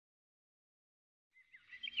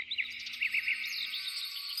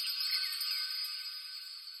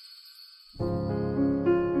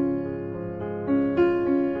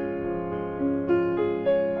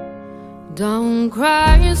Don't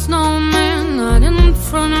cry, snowman, not in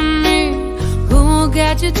front of me. Who'll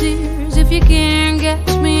get your tears if you can't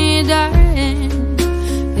catch me, darling?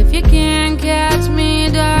 If you can't catch me,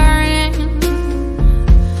 darling.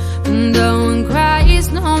 Don't cry,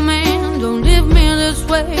 snowman, don't leave me this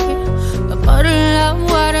way. A bottle of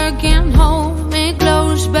water can't hold me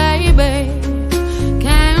close, baby.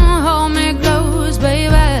 Can't hold me close,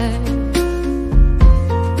 baby.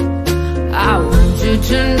 I want you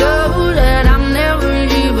to know that I'm never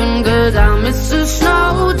leaving, 'cause I miss the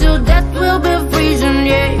snow till death will be freezing.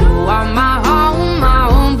 Yeah, you are my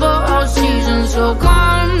home for all seasons. So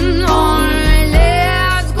come on,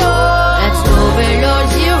 let's go. Let's go below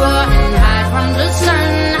zero and hide from the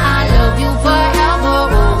sun. I love you forever,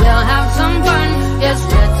 oh, we'll have some fun. Yes,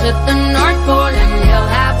 let's hit the North Pole and live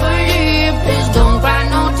happily. Please don't cry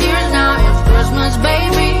no tears now, it's Christmas,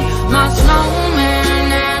 baby. My snowman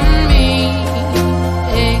and me,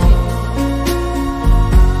 yeah.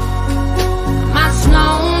 My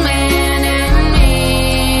snowman and me,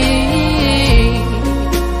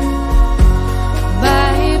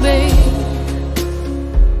 baby.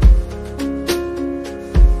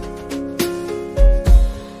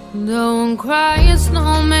 Don't cry,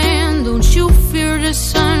 snowman, don't you fear the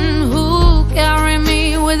sun. Who'll carry me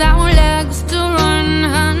without legs to run,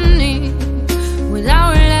 honey?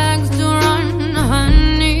 Without legs to run,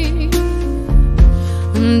 honey.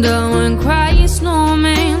 Don't cry,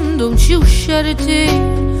 snowman, don't you shed a tear.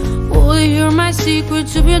 Will you hear my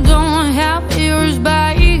secrets if you don't have ears,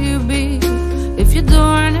 baby? If you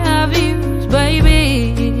don't have ears, baby.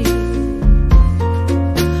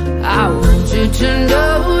 I want you to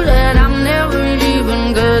know that I'm never leaving,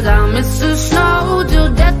 'cause